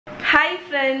Hi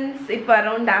friends, இப்போ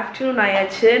around afternoon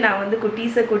ஆயாச்சு. நான் வந்து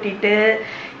குட்டீஸை கூட்டிட்டு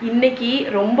இன்னைக்கு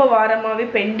ரொம்ப வாரமாவே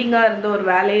பெண்டிங்கா இருந்த ஒரு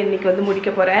வேலையை இன்னைக்கு வந்து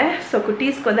முடிக்க போறேன். ஸோ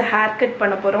குட்டீஸ்க்கு வந்து ஹேர் கட்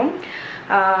பண்ண போறோம்.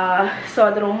 ஸோ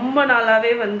அது ரொம்ப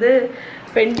நாளாவே வந்து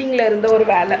பெண்டிங்ல இருந்த ஒரு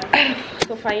வேலை.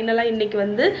 ஸோ ஃபைனலாக இன்னைக்கு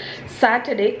வந்து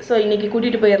சாட்டர்டே. ஸோ இன்னைக்கு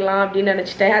கூட்டிகிட்டு போயிடலாம் அப்படின்னு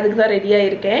நினச்சிட்டேன். அதுக்கு தான் ரெடியாக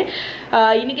இருக்கேன்.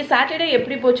 இன்னைக்கு சாட்டர்டே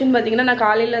எப்படி போச்சுன்னு பார்த்தீங்கன்னா, நான்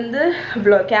காலையிலேருந்து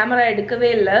கேமரா எடுக்கவே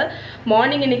இல்லை.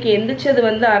 மார்னிங் இன்னைக்கு எந்திரிச்சது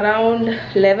வந்து அரவுண்ட்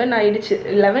 11 ஆயிடுச்சு.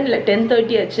 11 இல்லை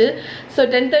 10:30 ஆச்சு. ஸோ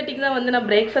 10:30க்கு தான் வந்து நான்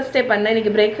பிரேக்ஃபாஸ்ட்டே பண்ணேன்.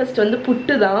 இன்னைக்கு பிரேக்ஃபாஸ்ட் வந்து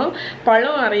புட்டு தான்.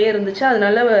 பழம் நிறைய இருந்துச்சு,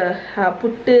 அதனால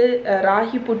புட்டு,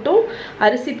 ராகி புட்டும்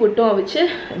அரிசி புட்டும் வச்சு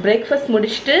பிரேக்ஃபாஸ்ட்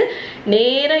முடிச்சுட்டு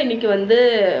நேராக இன்னைக்கு வந்து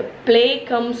ப்ளே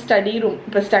கம் ஸ்டடி ரூம்,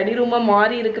 இப்போ ஸ்டடி ரூமாக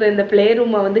மாறி இருக்கிற இந்த ப்ளே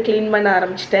ரூமை வந்து க்ளீன் பண்ண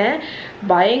ஆரம்பிச்சிட்டேன்.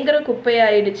 பயங்கர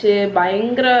குப்பையாயிடுச்சு,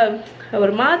 பயங்கர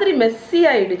ஒரு மாதிரி மெஸ்ஸி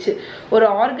ஆயிடுச்சு. ஒரு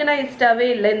ஆர்கனைஸ்டாகவே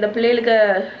இல்லை. இந்த பிள்ளைகளுக்கு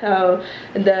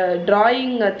இந்த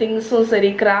ட்ராயிங் திங்ஸும் சரி,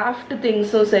 கிராஃப்ட்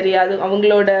திங்ஸும் சரி, அது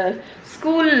அவங்களோட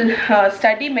ஸ்கூல்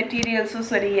ஸ்டடி மெட்டீரியல்ஸும்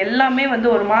சரி, எல்லாமே வந்து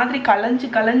ஒரு மாதிரி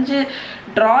கலைஞ்சு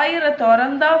ட்ராயரை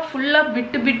திறந்தா ஃபுல்லாக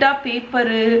பிட்டாக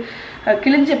பேப்பரு,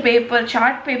 கிழிஞ்ச பேப்பர்,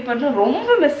 சார்ட் பேப்பர்னு ரொம்ப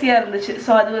மெஸ்ஸியாக இருந்துச்சு.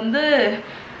 ஸோ அது வந்து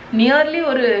நியர்லி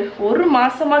ஒரு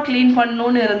மாதமாக க்ளீன்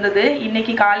பண்ணணுன்னு இருந்தது.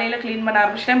 இன்றைக்கி காலையில் க்ளீன் பண்ண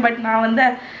ஆரம்பிச்சிட்டேன். பட் நான் வந்து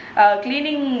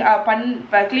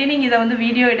க்ளீனிங் இதை வந்து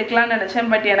வீடியோ எடுக்கலாம்னு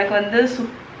நினச்சேன். பட் எனக்கு வந்து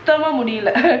சுத்தமாக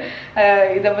முடியல.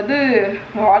 இதை வந்து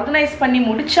ஆர்கனைஸ் பண்ணி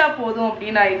முடித்தா போதும்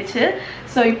அப்படின்னு ஆயிடுச்சு.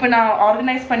 ஸோ இப்போ நான்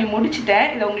ஆர்கனைஸ் பண்ணி முடிச்சிட்டேன்.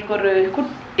 இதை உங்களுக்கு ஒரு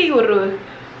குட்டி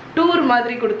டூர்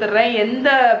மாதிரி கொடுத்துட்றேன், எந்த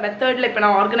மெத்தடில் இப்போ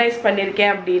நான் ஆர்கனைஸ் பண்ணியிருக்கேன்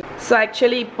அப்படின்னு. ஸோ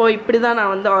ஆக்சுவலி இப்படி தான்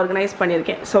நான் வந்து ஆர்கனைஸ்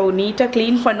பண்ணியிருக்கேன். ஸோ நீட்டாக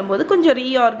க்ளீன் பண்ணும்போது கொஞ்சம்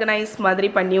ரீஆர்கனைஸ் மாதிரி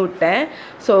பண்ணி விட்டேன்.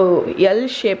 ஸோ எல்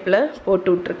ஷேப்பில்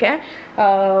போட்டு விட்ருக்கேன்.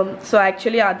 ஸோ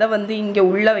ஆக்சுவலி அதை வந்து இங்கே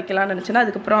உள்ளே வைக்கலாம்னு நினச்சேன்னா,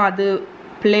 அதுக்கப்புறம் அது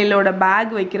பிள்ளைகளோட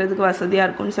பேக் வைக்கிறதுக்கு வசதியாக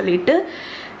இருக்கும்னு சொல்லிட்டு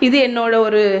இது என்னோட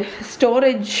ஒரு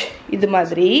ஸ்டோரேஜ் இது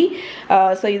மாதிரி.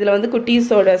 ஸோ இதில் வந்து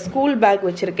குட்டீஸோட ஸ்கூல் பேக்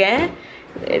வச்சுருக்கேன்.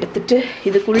 எடுத்துட்டு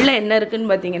இதுக்குள்ளே என்ன இருக்குதுன்னு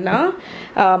பார்த்தீங்கன்னா,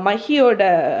 மஹியோட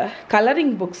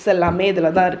கலரிங் புக்ஸ் எல்லாமே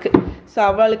இதில் தான் இருக்குது. ஸோ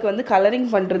அவளுக்கு வந்து கலரிங்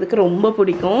பண்ணுறதுக்கு ரொம்ப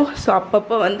பிடிக்கும். ஸோ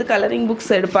அப்பப்போ வந்து கலரிங்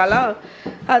புக்ஸ் எடுப்பாளா,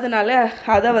 அதனால்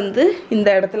அதை வந்து இந்த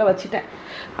இடத்துல வச்சுட்டேன்.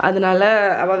 அதனால்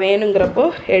அவள் வேணுங்கிறப்போ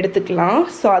எடுத்துக்கலாம்.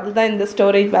 ஸோ அதுதான் இந்த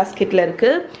ஸ்டோரேஜ் பேஸ்கெட்டில்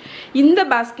இருக்குது. இந்த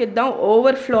பேஸ்கெட் தான்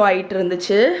ஓவர்ஃப்ளோ ஆகிட்டு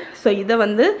இருந்துச்சு. ஸோ இதை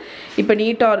வந்து இப்போ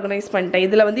நீட்டாக ஆர்கனைஸ் பண்ணிட்டேன்.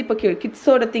 இதில் வந்து இப்போ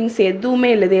கிட்ஸோட திங்ஸ் எதுவுமே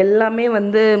இல்லை. இது எல்லாமே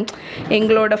வந்து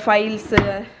எங்களோட ஃபைல்ஸு,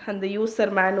 அந்த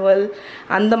யூசர் மேனுவல்,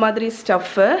 அந்த மாதிரி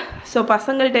ஸ்டஃப்பு. ஸோ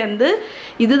பசங்கள்கிட்ட வந்து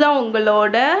இதுதான்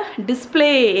உங்களோட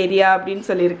டிஸ்பிளே ஏரியா அப்படின்னு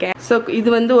சொல்லியிருக்கேன். ஸோ இது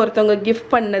வந்து ஒருத்தவங்க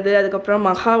கிஃப்ட் பண்ணது. அதுக்கப்புறம்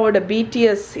மகாவோட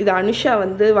பிடிஎஸ், இது அனுஷா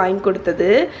வந்து வாங்கி கொடுத்தது.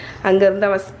 அங்கேருந்து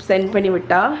அவள் சென்ட் பண்ணி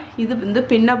விட்டா. இது வந்து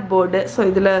பின்அப் போர்டு. ஸோ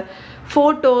இதில்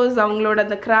ஃபோட்டோஸ், அவங்களோட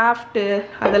அந்த கிராஃப்ட்டு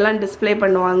அதெல்லாம் டிஸ்பிளே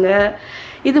பண்ணுவாங்க.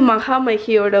 இது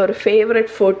மகாமஹியோட ஒரு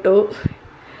ஃபேவரட் ஃபோட்டோ,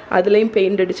 அதுலேயும்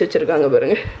பெயிண்ட் அடித்து வச்சுருக்காங்க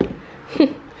பாருங்கள்.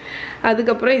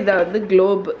 அதுக்கப்புறம் இதை வந்து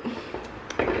குளோபு.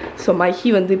 ஸோ மஹி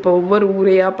வந்து இப்போ ஒவ்வொரு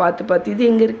ஊரையாக பார்த்து இது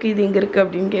எங்கே இருக்குது, இது எங்கே இருக்குது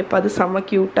அப்படின்னு கேட்பா. அது செம்ம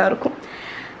க்யூட்டாக இருக்கும்.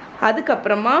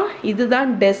 அதுக்கப்புறமா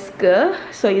இதுதான் டெஸ்க்கு.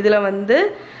 ஸோ இதில் வந்து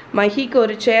மஹிக்கு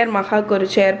ஒரு சேர், மகாவுக்கு ஒரு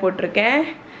சேர் போட்டிருக்கேன்.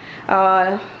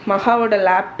 மகாவோட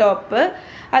லேப்டாப்பு.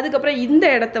 அதுக்கப்புறம் இந்த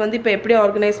இடத்த வந்து இப்போ எப்படி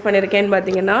ஆர்கனைஸ் பண்ணியிருக்கேன்னு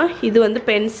பார்த்தீங்கன்னா, இது வந்து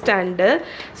பென் ஸ்டாண்டு.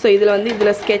 ஸோ இதில் வந்து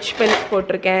இதில் ஸ்கெட்ச் பென்ஸ்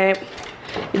போட்டிருக்கேன்,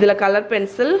 இதில் கலர்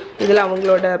பென்சில், இதில்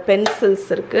அவங்களோட பென்சில்ஸ்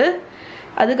இருக்குது.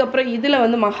 அதுக்கப்புறம் இதில்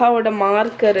வந்து மகாவோட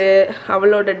மார்க்கரு,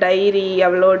 அவளோட டைரி,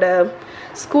 அவளோட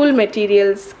ஸ்கூல்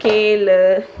மெட்டீரியல்ஸ், ஸ்கேலு,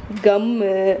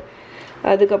 கம்மு,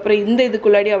 அதுக்கப்புறம் இந்த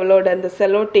இதுக்குள்ளாடி அவளோட அந்த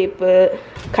sello tape,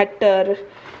 cutter,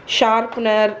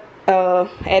 sharpener,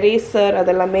 eraser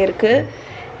அதெல்லாமே இருக்குது.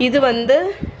 இது வந்து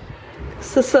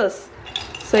சிசர்ஸ்.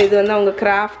 ஸோ இது வந்து அவங்க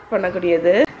கிராஃப்ட்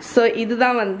பண்ணக்கூடியது. ஸோ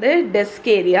இதுதான் வந்து டெஸ்க்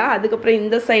ஏரியா. அதுக்கப்புறம்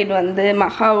இந்த சைடு வந்து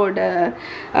மகாவோட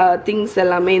திங்ஸ்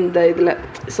எல்லாமே இந்த இதில்.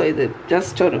 ஸோ இது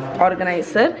ஜஸ்ட் ஒரு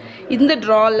ஆர்கனைசர். இந்த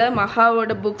ட்ராவில்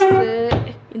மகாவோட புக்ஸு,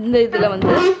 இந்த இதில்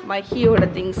வந்து மஹியோட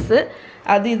திங்ஸு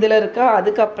அது இதில் இருக்கா.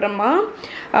 அதுக்கப்புறமா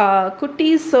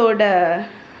குட்டீஸோட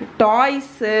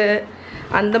டாய்ஸு,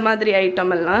 அந்த மாதிரி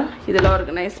ஐட்டம் எல்லாம் இதில்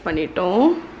ஆர்கனைஸ் பண்ணிட்டோம்.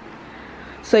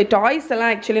 ஸோ டாய்ஸ்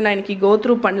எல்லாம் ஆக்சுவலி நான் இன்றைக்கி கோ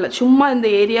த்ரூ பண்ணல, சும்மா இந்த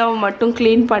ஏரியாவை மட்டும்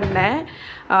க்ளீன் பண்ணேன்.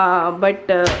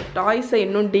 பட் டாய்ஸை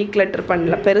இன்னும் டீக்ளட்டர்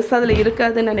பண்ணல. பெருசாக அதில்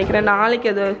இருக்காதுன்னு நினைக்கிறேன். நாளைக்கு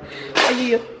அது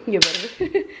ஐயோ இங்கே வருது.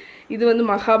 இது வந்து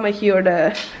மகாமஹியோட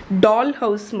டால்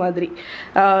ஹவுஸ் மாதிரி.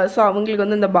 ஸோ அவங்களுக்கு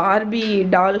வந்து இந்த பார்பி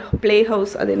டால் ப்ளே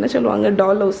ஹவுஸ், அது என்ன சொல்லுவாங்க,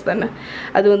 டால் ஹவுஸ் தானே,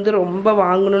 அது வந்து ரொம்ப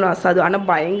வாங்கணும்னு ஆசை. அது ஆனால்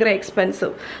பயங்கர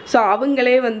எக்ஸ்பென்சிவ். ஸோ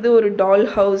அவங்களே வந்து ஒரு டால்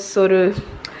ஹவுஸ், ஒரு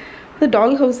அது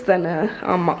டால் ஹவுஸ் தானே,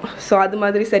 ஆமாம். ஸோ அது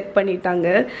மாதிரி செட் பண்ணிட்டாங்க.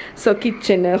 ஸோ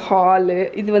கிச்சனு, ஹாலு,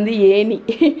 இது வந்து ஏணி,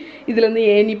 இதில் வந்து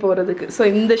ஏணி போகிறதுக்கு. ஸோ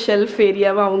இந்த ஷெல்ஃப்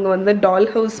ஏரியாவை அவங்க வந்து டால்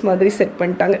ஹவுஸ் மாதிரி செட்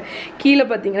பண்ணிட்டாங்க. கீழே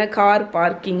பார்த்தீங்கன்னா கார்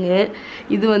பார்க்கிங்கு,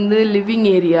 இது வந்து லிவிங்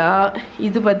ஏரியா,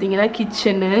 இது பார்த்தீங்கன்னா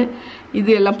கிச்சனு,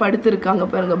 இது எல்லாம் படுத்துருக்காங்க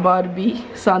பாருங்கள் பார்பி.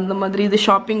 ஸோ அந்த மாதிரி இது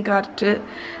ஷாப்பிங் கார்ட்டு,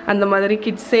 அந்த மாதிரி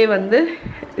கிட்ஸே வந்து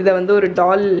இதை வந்து ஒரு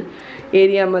டால்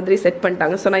ஏரியா மாதிரி செட்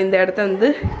பண்ணிட்டாங்க. ஸோ நான் இந்த இடத்த வந்து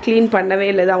க்ளீன் பண்ணவே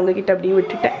இல்லை, அவங்கக்கிட்ட அப்படியே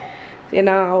விட்டுட்டேன்.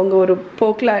 ஏன்னா அவங்க ஒரு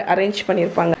போக்கில் அரேஞ்ச்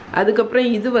பண்ணியிருப்பாங்க. அதுக்கப்புறம்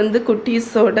இது வந்து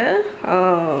குட்டீஸோட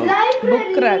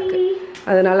புக் ரேக்கு,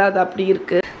 அதனால் அது அப்படி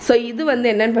இருக்குது. ஸோ இது வந்து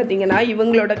என்னென்னு பார்த்தீங்கன்னா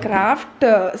இவங்களோட கிராஃப்ட்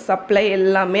சப்ளை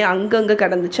எல்லாமே அங்கங்கே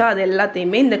கிடந்துச்சா, அது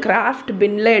எல்லாத்தையுமே இந்த கிராஃப்ட்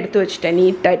பின்னில் எடுத்து வச்சுட்டேன்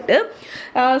நீட்டாட்டு.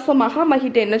 ஸோ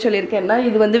மகிட்ட என்ன சொல்லியிருக்கேன்னா,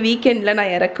 இது வந்து வீக்கெண்டில்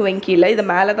நான் இறக்குவேன் கீழே, இதை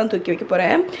மேலே தான் தூக்கி வைக்க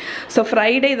போகிறேன். ஸோ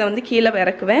ஃப்ரைடே இதை வந்து கீழே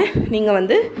இறக்குவேன். நீங்கள்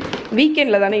வந்து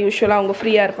வீக்கெண்டில் தானே யூஸ்வலாக அவங்க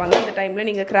ஃப்ரீயாக இருப்பாங்க, அந்த டைமில்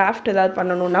நீங்கள் கிராஃப்ட் ஏதாவது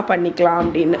பண்ணணுன்னா பண்ணிக்கலாம்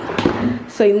அப்படின்னு.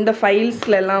 ஸோ இந்த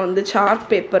ஃபைல்ஸ்லாம் வந்து சார்ட்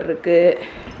பேப்பர் இருக்குது.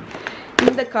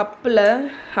 இந்த கப்பில்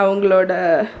அவங்களோட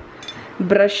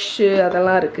ப்ரஷ்ஷு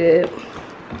அதெல்லாம் இருக்குது.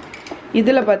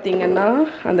 இதில் பார்த்திங்கன்னா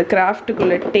அந்த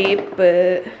கிராஃப்ட்டுக்குள்ளே டேப்பு,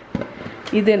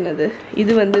 இது என்னது,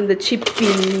 இது வந்து இந்த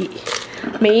சிப்பி,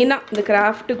 மெயினாக இந்த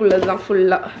கிராஃப்ட்டுக்குள்ளது தான்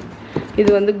ஃபுல்லாக. இது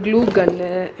வந்து க்ளூ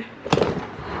கன்னு,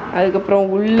 அதுக்கப்புறம்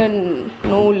உள்ளன்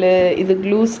நூல், இது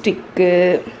க்ளூ ஸ்டிக்கு,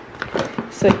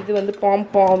 ஸோ இது வந்து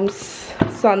பாம்பாம்ஸ்.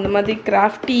 ஸோ அந்த மாதிரி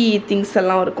கிராஃப்டி திங்ஸ்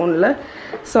எல்லாம் இருக்கும்ல,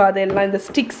 ஸோ அதெல்லாம் இந்த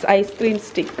ஸ்டிக்ஸ், ஐஸ்கிரீம்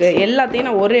ஸ்டிக்கு எல்லாத்தையும்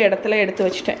நான் ஒரு இடத்துல எடுத்து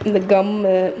வச்சுட்டேன். இந்த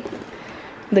கம்மு,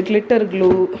 இந்த கிளிட்டர்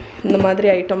க்ளூ, இந்த மாதிரி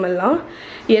ஐட்டம் எல்லாம்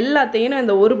எல்லாத்தையும் நான்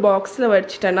இந்த ஒரு பாக்ஸில்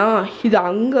வச்சுட்டேன்னா இது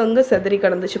அங்கங்கே செதறி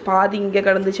கிடந்துச்சு. பாதி இங்கே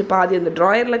கிடந்துச்சு, பாதி அந்த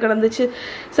ட்ராயரில் கிடந்துச்சு.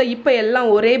 ஸோ இப்போ எல்லாம்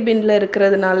ஒரே பின்னில்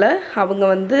இருக்கிறதுனால அவங்க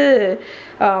வந்து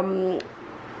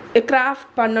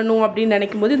கிராஃப்ட் பண்ணணும் அப்படின்னு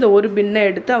நினைக்கும் போது இந்த ஒரு பின்னை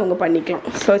எடுத்து அவங்க பண்ணிக்கலாம்.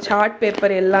 ஸோ சார்ட்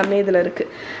பேப்பர் எல்லாமே இதில் இருக்குது.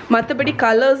 மற்றபடி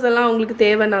கலர்ஸ் எல்லாம் அவங்களுக்கு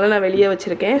தேவைனால நான் வெளியே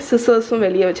வச்சுருக்கேன். சிசர்ஸும்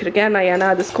வெளியே வச்சுருக்கேன் நான், ஏன்னா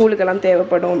அது ஸ்கூலுக்கெல்லாம்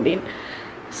தேவைப்படும் அப்படின்னு.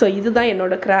 ஸோ இதுதான்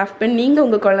என்னோடய கிராஃப்ட் பென். நீங்கள்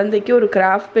உங்கள் குழந்தைக்கு ஒரு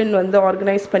கிராஃப்ட் பென் வந்து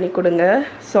ஆர்கனைஸ் பண்ணி கொடுங்க.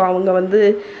 ஸோ அவங்க வந்து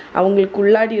அவங்களுக்கு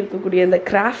உள்ளாடி இருக்கக்கூடிய இந்த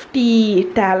கிராஃப்டி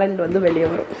டேலண்ட் வந்து வெளியே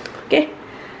வரும். ஓகே,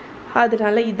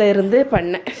 அதனால் இதை இருந்து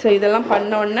பண்ணேன். ஸோ இதெல்லாம்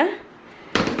பண்ணோன்னே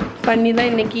பண்ணி தான்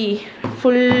இன்றைக்கி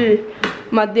ஃபுல்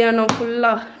மத்தியானம்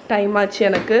ஃபுல்லாக டைம் ஆச்சு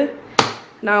எனக்கு.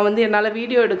 நான் வந்து என்னால்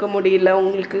வீடியோ எடுக்க முடியல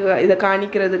உங்களுக்கு இதை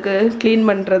காணிக்கிறதுக்கு, க்ளீன்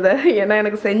பண்ணுறத, ஏன்னா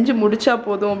எனக்கு செஞ்சு முடித்தா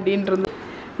போதும் அப்படின்றது.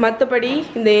 மற்றபடி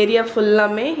இந்த ஏரியா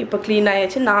ஃபுல்லாமே இப்போ க்ளீன்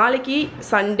ஆயாச்சு. நாளைக்கு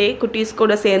சண்டே குட்டீஸ்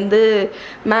கூட சேர்ந்து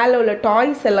மேலே உள்ள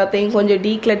டாய்ஸ் எல்லாத்தையும் கொஞ்சம்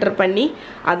டீக்ளட்டர் பண்ணி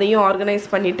அதையும் ஆர்கனைஸ்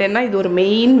பண்ணிட்டேன்னா இது ஒரு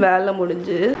மெயின் வேலை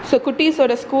முடிஞ்சு. So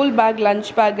குட்டீஸோட school bag, lunch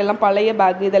back எல்லாம் பழைய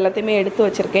பேக் இது எல்லாத்தையுமே எடுத்து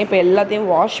வச்சுருக்கேன். இப்போ எல்லாத்தையும்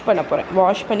வாஷ் பண்ண போகிறேன்.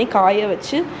 வாஷ் பண்ணி காய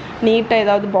வச்சு நீட்டாக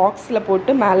ஏதாவது பாக்ஸில்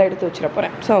போட்டு மேலே எடுத்து வச்சிட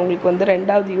போகிறேன். ஸோ அவங்களுக்கு வந்து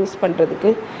ரெண்டாவது யூஸ்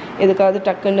பண்ணுறதுக்கு எதுக்காவது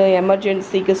டக்குன்னு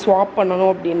எமர்ஜென்சிக்கு ஸ்வாப்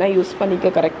பண்ணணும் அப்படின்னா யூஸ்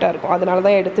பண்ணிக்க கரெக்டாக இருக்கும். அதனால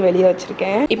தான் எடுத்து வெளியே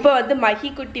வச்சுருக்கேன். இப்போ வந்து மகி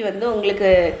குட்டி வந்து உங்களுக்கு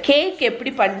கேக்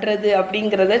எப்படி பண்றது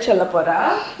அப்படிங்கறத சொல்ல போறா.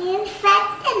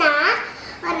 இன்ஃபேக்ட்னா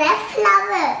ஒரு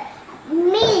ஃப்ளவர்,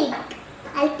 மில்க்,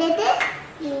 அடுத்து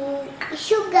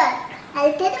சுகர்,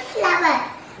 அடுத்து ஃப்ளவர்,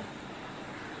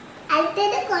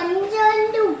 அடுத்து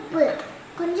கொஞ்சோண்டு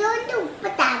உப்பு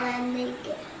தேவை மில்க்,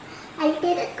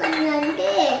 அடுத்து கொஞ்சோண்டு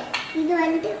இது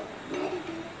வந்து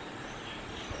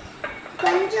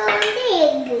கொஞ்சோண்டு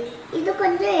எக், இது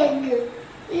கொஞ்சம் எக்,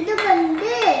 இது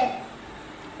வந்து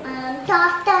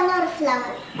சாஃப்டான ஒரு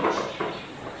ஃப்ளவர்,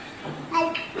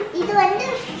 இது வந்து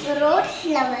ரோஸ்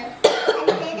ஃப்ளவர்.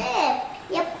 அடுத்தது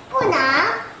எப்போனா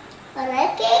ஒரு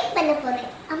கேக் பண்ண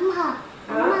போறேன். அம்மா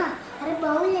ஒரு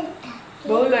பவுல் எடுத்தா.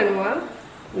 பவுல் வேணுமா?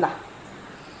 இந்தா.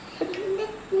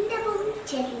 இந்த பவுல்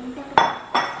சரி, இந்த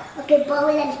ஓகே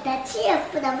பவுல் எடுத்தாச்சு.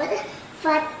 அப்போ நம்ம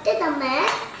ஃபர்ஸ்ட் நம்ம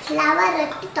ஃப்ளவர்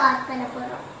எடுத்து டாஸ் பண்ண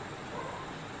போறோம்.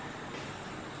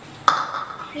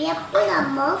 எப்போ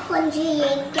நம்ம கொஞ்சம்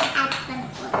எக் ஆட் பண்ண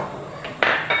போறோம்.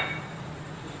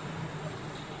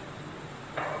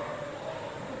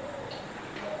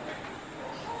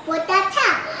 போட்டாச்சா?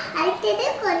 அடுத்தது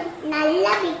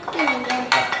நல்லா மிக்ஸ் பண்ணுங்க.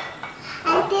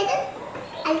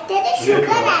 அடுத்தது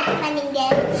சுகர் ஆட் பண்ணுங்க.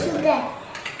 சுகர்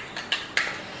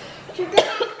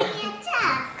ஆட் பண்ணியாச்சா?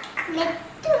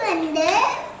 நெக்ஸ்ட் வந்து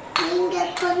நீங்க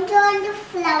கொஞ்சோண்டு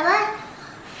ஃப்ளவர்,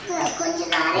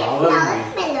 கொஞ்சம் நிறைய ஃப்ளவர்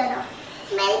ஸ்மெல் வரும்.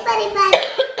 ஸ்மெல் பண்ணி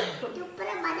பாருங்க,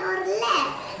 சூப்பரா மனோர்ல.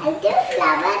 அடுத்து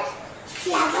ஃப்ளவரை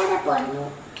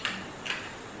போடணும்.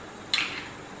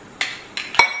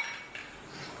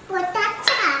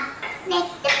 போட்டாச்சா?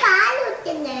 நெக்ஸ்ட் பால்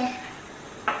ஊத்துங்க.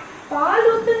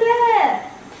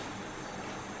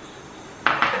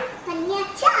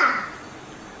 பண்ணியாச்சா?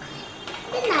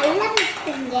 இது நல்லா மிக்ஸ்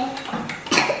பண்ணுங்க.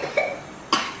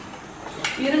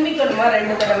 இருமிக்கணுமா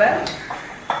 2 தடவை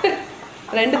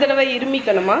 2 தடவை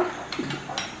இருமிக்கணுமா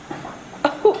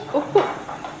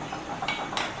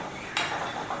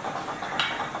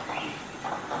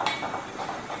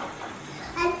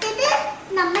அடுத்து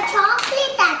நம்ம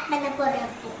சாக்லேட் ஆட் பண்ண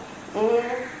போறோம்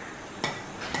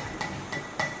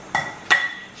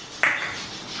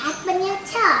ஆட்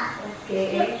பண்ணியாச்சா ஓகே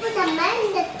இப்போ நம்ம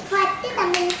இந்த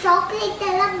சாக்லேட்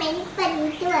எல்லாம் மெல்ட்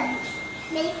பண்ணிட்டு வரணும்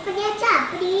மெல்ட் பண்ணியாச்சா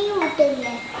அப்படியே ஊட்டுங்க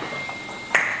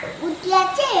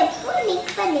ஊட்டியாச்சா எப்போ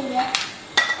மிக்ஸ் பண்ணுங்க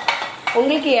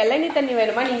உங்களுக்கு இளநீ தண்ணி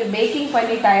வேணுமா நீங்க பேக்கிங்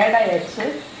பண்ணி டயர்ட் ஆயிடுச்சு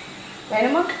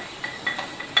வேணுமா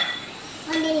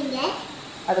வந்துருங்க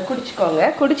அதை குடிச்சுக்கோங்க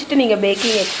குடிச்சிட்டு நீங்க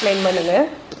பேக்கிங் எக்ஸ்பிளைன் பண்ணுங்க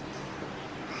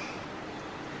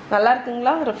நல்லா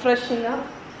இருக்குங்களா ரிஃப்ரெஷிங்கா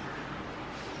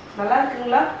நல்லா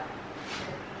இருக்குங்களா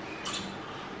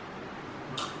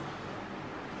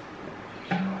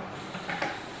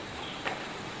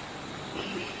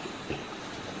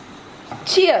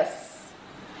Cheers.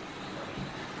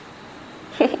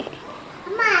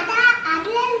 அம்மா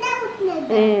அதுல இருந்தா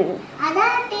ஊத்துனது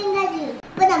அதான் தேங்காய்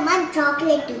இப்போ நம்ம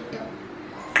சாக்லேட் ஊத்துறோம்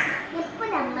இப்போ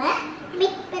நம்ம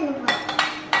மிக்ஸ் பண்ணுவோம்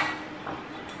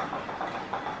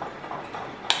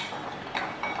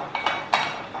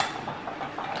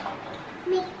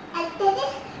அடுத்தது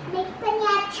மிக்ஸ்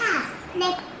பண்ணியாச்சா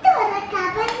நெக்ஸ்ட் ஒரு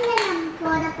கவர்ல நம்ம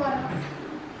போட போறோம்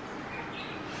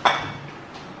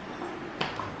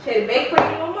சரி பேக்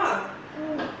பண்ணிடுவோமா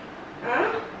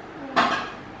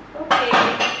ஓகே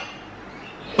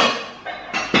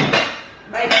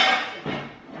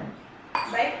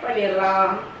பேக்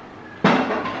பண்ணிடலாம்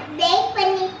பேக்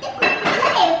பண்ணிட்டு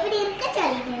குக்கிங்ல எப்படி இருக்கு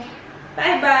சொல்லுங்க by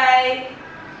by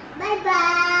by by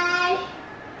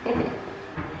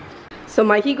so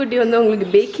Mahi குட்டி வந்து உங்களுக்கு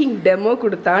பேக்கிங் டெமோ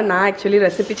கொடுத்தா நான் ஆக்சுவலி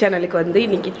ரெசிபி சேனலுக்கு வந்து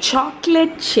இன்றைக்கி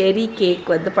சாக்லேட் செரி கேக்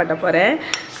வந்து பண்ண போகிறேன்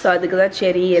ஸோ அதுக்கு தான்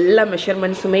செரி எல்லா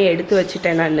மெஷர்மெண்ட்ஸுமே எடுத்து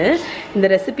வச்சுட்டேன் நான் இந்த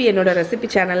ரெசிபி என்னோடய ரெசிபி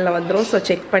சேனலில் வந்துடும் ஸோ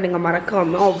செக் பண்ணுங்கள்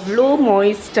மறக்காமல் அவ்வளோ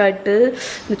மாய்ஸ்டாட்டு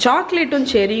இந்த சாக்லேட்டும்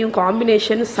செரியும்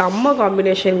காம்பினேஷன் செம்ம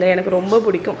காம்பினேஷனுங்க எனக்கு ரொம்ப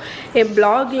பிடிக்கும் என்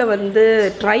பிளாகில் வந்து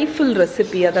ட்ரைஃபிள்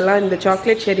ரெசிபி அதெல்லாம் இந்த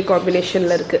சாக்லேட் செரி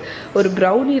காம்பினேஷனில் இருக்குது ஒரு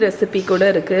ப்ரௌனி ரெசிபி கூட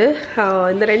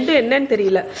இருக்குது இந்த ரெண்டும் என்னன்னு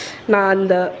தெரியல நான்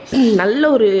அந்த நல்ல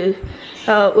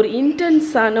ஒரு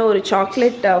இன்டென்ஸான ஒரு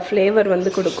சாக்லேட் ஃப்ளேவர் வந்து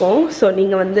கொடுக்கும் ஸோ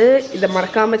நீங்கள் வந்து இதை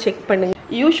மறக்காமல் செக் பண்ணுங்கள்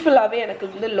யூஸ்வலாகவே எனக்கு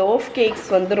வந்து லோஃப் கேக்ஸ்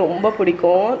வந்து ரொம்ப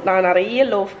பிடிக்கும் நான் நிறைய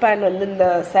லோஃப் பேன் வந்து இந்த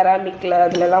செராமிக்கில்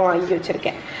அதிலலாம் வாங்கி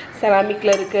வச்சுருக்கேன்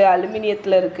செராமிக்கில் இருக்குது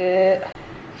அலுமினியத்தில் இருக்குது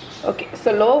ஓகே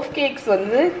ஸோ லோஃப் கேக்ஸ்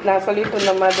வந்து நான் சொல்லிட்டு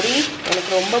இருந்த மாதிரி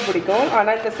எனக்கு ரொம்ப பிடிக்கும்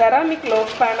ஆனால் இந்த செராமிக்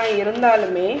லோஃப் பேனாக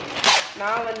இருந்தாலுமே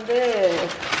நான் வந்து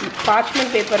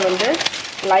பார்ச்மெண்ட் பேப்பர் வந்து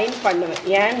லைன் பண்ணுவேன்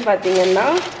ஏன்னு பார்த்தீங்கன்னா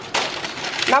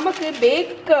நமக்கு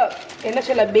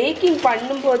பேக்கிங்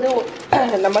பண்ணும்போது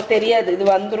நம்ம தெரியாது இது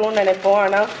வந்துடும் நினைப்போம்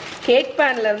ஆனால் கேக்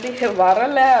பேன்லேருந்து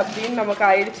வரலை அப்படின்னு நமக்கு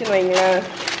ஆயிடுச்சுன்னு வைங்களேன்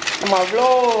நம்ம அவ்வளோ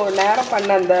நேரம் பண்ண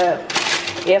அந்த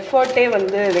எஃபர்ட்டே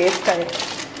வந்து வேஸ்ட் ஆகிடும்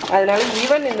அதனால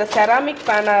ஈவன் இந்த செராமிக்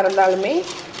பேனாக இருந்தாலுமே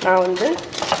நான் வந்து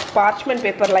பார்ச்மெண்ட்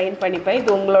பேப்பர் லைன் பண்ணிப்பேன்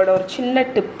இது உங்களோட ஒரு சின்ன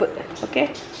டிப்பு ஓகே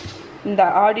இந்த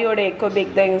ஆடியோட எக்கோ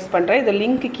பேக் தான் யூஸ் பண்ணுறேன் இது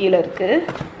லிங்க் கீழே இருக்குது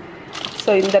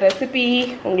ஸோ இந்த ரெசிபி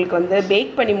உங்களுக்கு வந்து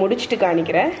பேக் பண்ணி முடிச்சுட்டு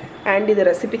காணிக்கிறேன் அண்ட் இது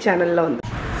ரெசிபி சேனலில் வந்து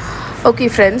ஓகே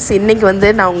ஃப்ரெண்ட்ஸ் இன்றைக்கி வந்து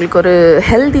நான் உங்களுக்கு ஒரு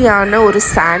ஹெல்த்தியான ஒரு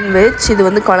சாண்ட்விச் இது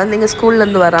வந்து குழந்தைங்க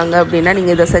ஸ்கூல்லேருந்து வராங்க அப்படின்னா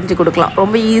நீங்கள் இதை செஞ்சு கொடுக்கலாம்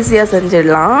ரொம்ப ஈஸியாக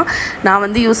செஞ்சிடலாம் நான்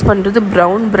வந்து யூஸ் பண்ணுறது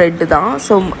ப்ரௌன் ப்ரெட்டு தான்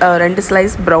ஸோ 2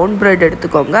 ஸ்லைஸ் ப்ரௌன் ப்ரெட்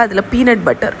எடுத்துக்கோங்க அதில் peanut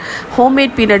butter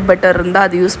homemade peanut butter இருந்தால்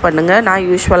அது யூஸ் பண்ணுங்கள் நான்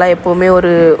யூஸ்வலாக எப்போவுமே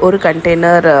ஒரு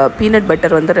கண்டெய்னர் பீனட்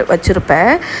பட்டர் வந்து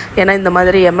வச்சுருப்பேன் ஏன்னா இந்த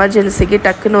மாதிரி எமர்ஜென்சிக்கு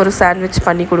டக்குன்னு ஒரு சாண்ட்விச்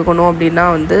பண்ணி கொடுக்கணும் அப்படின்னா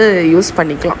வந்து யூஸ்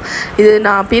பண்ணிக்கலாம் இது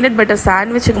நான் பீனட் பட்டர்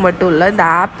சாண்ட்விச்சுக்கு மட்டும் இல்லை இந்த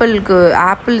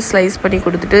ஆப்பிள் ஸ்லைஸ் பண்ணி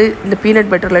கொடுத்துட்டு இந்த பீனட்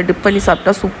பட்டரில் டிப் பண்ணி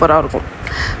சாப்பிட்டா சூப்பராக இருக்கும்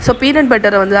ஸோ பீனட்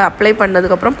பட்டரை வந்து அப்ளை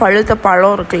பண்ணதுக்கப்புறம் பழுத்த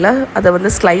பழம் இருக்குல்ல அதை வந்து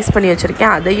ஸ்லைஸ் பண்ணி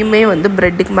வச்சுருக்கேன் அதையுமே வந்து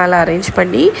ப்ரெட்டுக்கு மேலே அரேஞ்ச்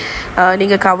பண்ணி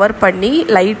நீங்கள் கவர் பண்ணி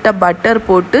லைட்டாக பட்டர்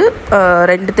போட்டு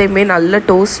ரெண்டுத்தையுமே நல்லா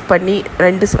டோஸ்ட் பண்ணி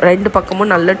ரெண்டு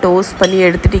பக்கமும் நல்லா டோஸ்ட் பண்ணி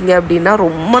எடுத்துட்டிங்க அப்படின்னா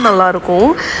ரொம்ப நல்லாயிருக்கும்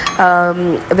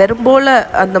வெறும் போல்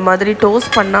அந்த மாதிரி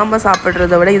டோஸ்ட் பண்ணாமல்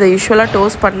சாப்பிட்றத விட இதை யூஸ்வலாக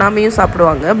டோஸ்ட் பண்ணாமையும்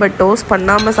சாப்பிடுவாங்க பட் டோஸ்ட்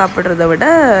பண்ணாமல் சாப்பிட்றத விட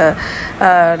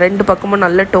 2 பக்கமும்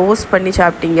நல்லா டோஸ்ட் பண்ணி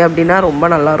சாப்பிட்டீங்க அப்படின்னா ரொம்ப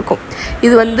நல்லாயிருக்கும்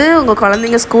இது வந்து உங்கள்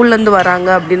குழந்தைங்க ஸ்கூல்லேருந்து வராங்க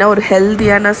அப்படின்னா ஒரு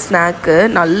ஹெல்த்தியான ஸ்நாக்கு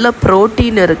நல்ல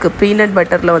ப்ரோட்டீன் இருக்குது பீனட்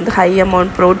பட்டரில் வந்து ஹை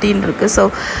அமௌண்ட் ப்ரோட்டீன் இருக்குது ஸோ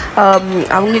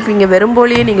அவங்களுக்கு நீங்கள்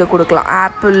வெறும்போலையே நீங்கள் கொடுக்கலாம்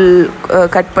ஆப்பிள்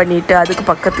கட் பண்ணிவிட்டு அதுக்கு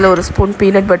பக்கத்தில் ஒரு ஸ்பூன்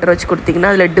பீனட் பட்டர் வச்சு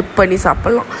கொடுத்தீங்கன்னா அதில் டிப் பண்ணி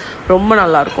சாப்பிட்லாம் ரொம்ப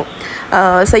நல்லாயிருக்கும்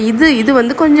ஸோ இது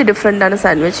வந்து கொஞ்சம் டிஃப்ரெண்ட்டான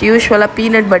சாண்ட்விச் யூஸ்வலாக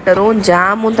பீனட் பட்டரும்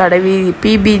ஜாமும் தடவி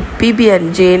பிபி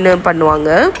அண்ட் ஜேன்னு பண்ணுவாங்க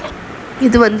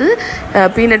இது வந்து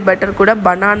பீனட் பட்டர் கூட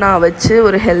பனானா வச்சு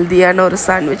ஒரு ஹெல்த்தியான ஒரு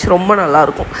சாண்ட்விச், ரொம்ப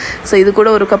நல்லாயிருக்கும். ஸோ இது கூட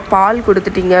ஒரு கப் பால்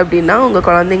கொடுத்துட்டிங்க அப்படின்னா உங்கள்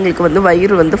குழந்தைங்களுக்கு வந்து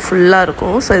வயிறு வந்து ஃபுல்லாக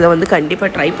இருக்கும். ஸோ இதை வந்து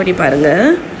கண்டிப்பாக ட்ரை பண்ணி பாருங்கள்.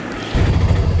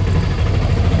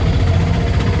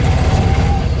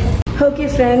 ஓகே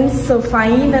ஃப்ரெண்ட்ஸ், ஸோ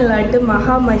ஃபைனல் ஆகிட்டு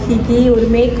மகிக்கு ஒரு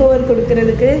மேக் ஓவர்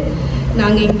கொடுக்கறதுக்கு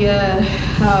நாங்கள் இங்கே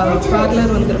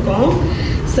பார்லர் வந்திருக்கோம்.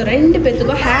 ஸோ 2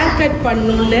 பேத்துக்கும் ஹேர் கட்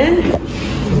பண்ணணுன்னு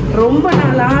ரொம்ப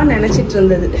நாளாக நினச்சிட்டு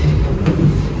இருந்தது.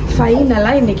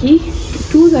 ஃபைனலாக இன்னைக்கு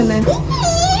 2 தானே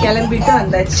கிளம்பிட்டு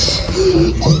வந்தாச்சு.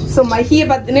 ஸோ மகியை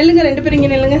பார்த்து நில்லுங்க, 2 பேரும்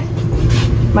இங்கே நில்லுங்க.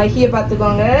 மகியை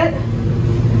பார்த்துக்கோங்க,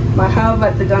 மகாவை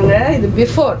பார்த்துக்கோங்க. இது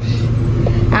பிஃபோர்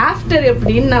ஆஃப்டர்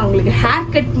எப்படின்னு நான் உங்களுக்கு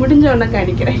ஹேர் கட் முடிஞ்சோன்னா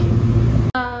காணிக்கிறேன்.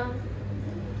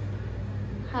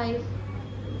 ஹாய்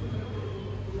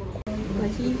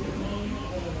மகி.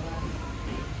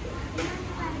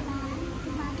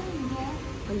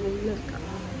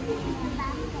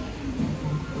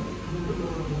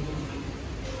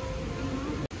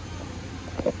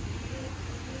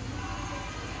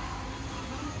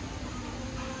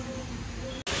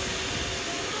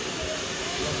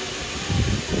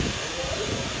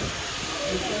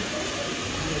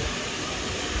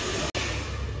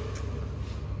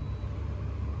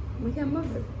 அம்மா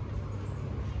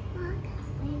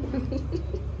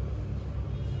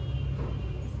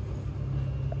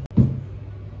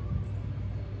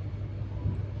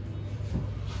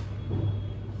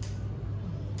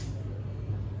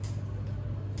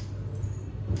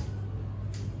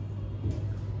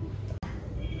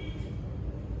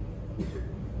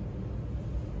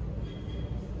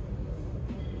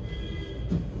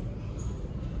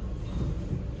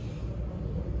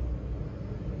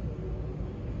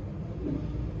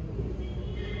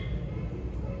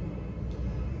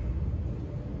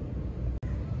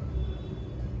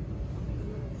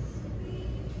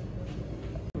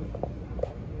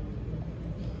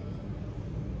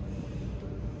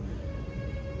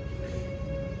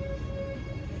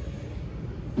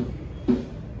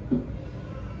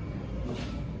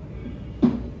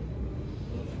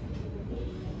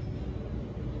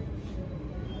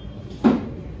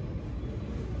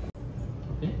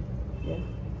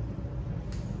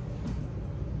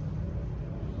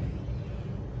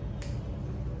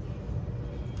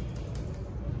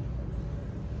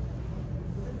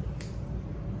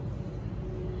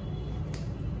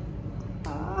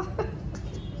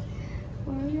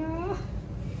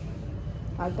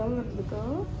அதான்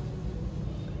இருக்கோம்.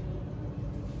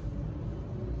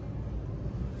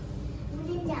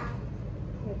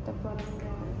 வெட்ட போறாங்க.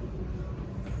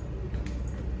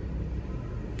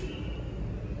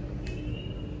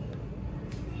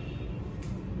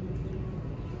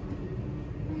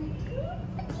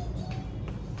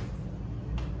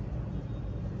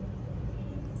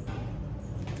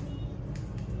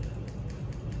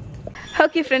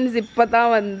 ஓகே ஃப்ரெண்ட்ஸ், இப்போ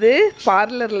தான் வந்து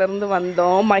பார்லர்லேருந்து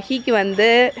வந்தோம். மகிக்கு வந்து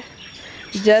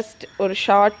ஜஸ்ட் ஒரு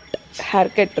ஷார்ட்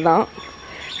ஹேர் கட் தான்.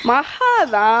 மகா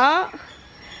தான்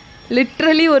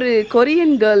லிட்ரலி ஒரு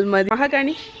கொரியன் கேர்ள் மாதிரி.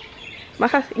 மகாகாணி,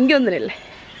 மகா இங்கே வந்து இல்லை.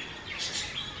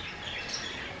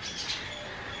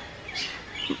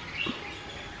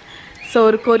 ஸோ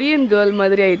ஒரு கொரியன் கேர்ள்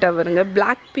மாதிரி ஆகிட்டா பாருங்க,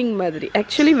 பிளாக் பிங்க் மாதிரி.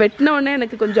 ஆக்சுவலி வெட்டினோடனே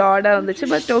எனக்கு கொஞ்சம் ஆடாக இருந்துச்சு,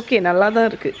 பட் ஓகே நல்லா தான்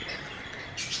இருக்குது.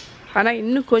 ஆனால்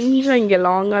இன்னும் கொஞ்சம் இங்கே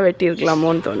லாங்காக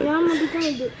வெட்டியிருக்கலாமோன்னு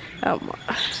தோணுது. ஆமாம்,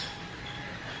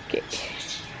 ஓகே,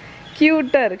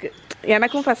 க்யூட்டாக இருக்குது.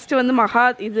 எனக்கும் ஃபஸ்ட்டு வந்து மகா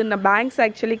இது நான் பேங்க்ஸ்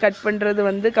ஆக்சுவலி கட் பண்ணுறது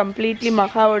வந்து கம்ப்ளீட்லி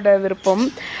மகாவோட விருப்பம்.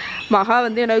 மகா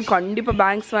வந்து எனக்கு கண்டிப்பாக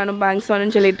பேங்க்ஸ்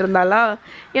வேணும்னு சொல்லிட்டு இருந்தாலா,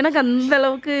 எனக்கு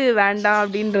அந்தளவுக்கு வேண்டாம்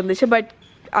அப்படின்னு இருந்துச்சு. பட்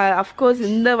அஃப்கோர்ஸ்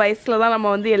இந்த வயசில் தான் நம்ம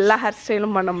வந்து எல்லா ஹேர்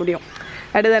ஸ்டைலும் பண்ண முடியும்.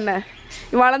 அதுதானே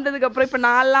வளர்ந்ததுக்கப்புறம் இப்போ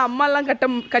நான்லாம் அம்மாலாம்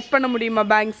கட் பண்ண முடியுமா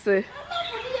பேங்க்ஸு?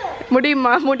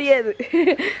 முடியுமா? முடியாது.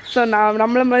 ஸோ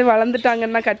நம்மள மாதிரி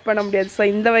வளர்ந்துட்டாங்கன்னா கட் பண்ண முடியாது. ஸோ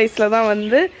இந்த வயசில் தான்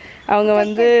வந்து அவங்க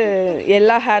வந்து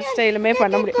எல்லா ஹேர் ஸ்டைலுமே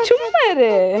பண்ண முடியும். சும்மா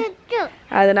இரு.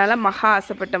 அதனால மகா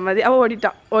ஆசைப்பட்ட மாதிரி அவள்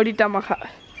ஓடிட்டா மகா.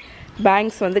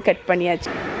 பேங்க்ஸ் வந்து கட்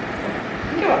பண்ணியாச்சு.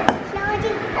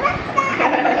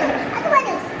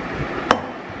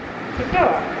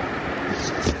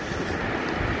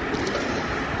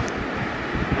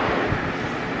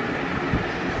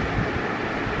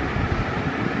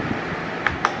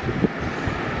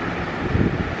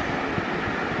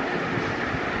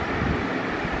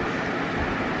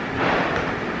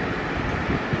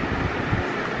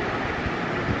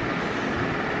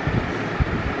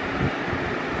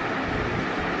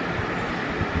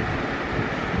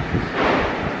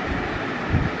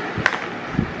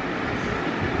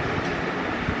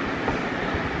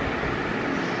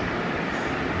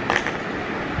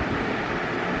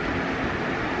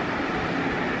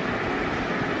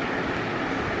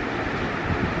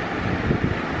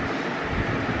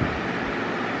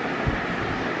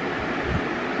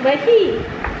 மஹி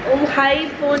உன் ஹை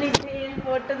போனி டெயில்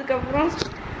போட்டதுக்கப்புறம்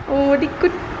உன் முடி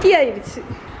குட்டி ஆயிடுச்சு.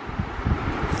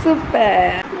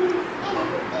 சூப்பர்.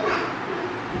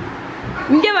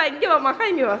 இங்கே வா மகா,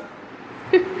 இங்கே வா.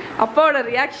 அப்பாவோட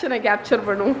ரியாக்ஷனை கேப்சர்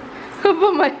பண்ணுவோம். அப்போ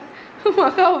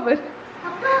மகா ஓவர்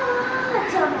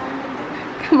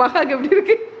மகாக்கு எப்படி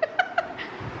இருக்கு?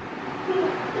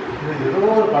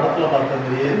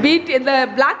 பீட் இந்த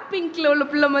பிளாக் பிங்க்ல உள்ள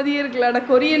பிள்ளை மாதிரியே இருக்குல்ல,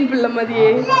 கொரியன் பிள்ளை மாதிரியே.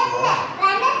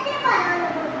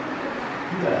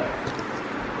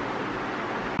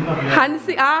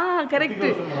 Hanshi correct.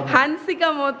 ஹன்சிகா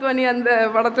மோத்வானி அந்த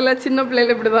படத்துல சின்ன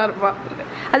பிள்ளைல இப்படிதான் இருப்பான்.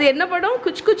 அது என்ன படம்?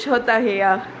 குச் குச் ஹோத்தா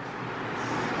ஹேயா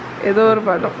ஏதோ ஒரு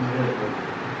படம்.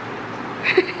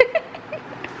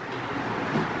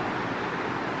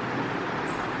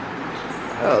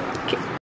 ஓகே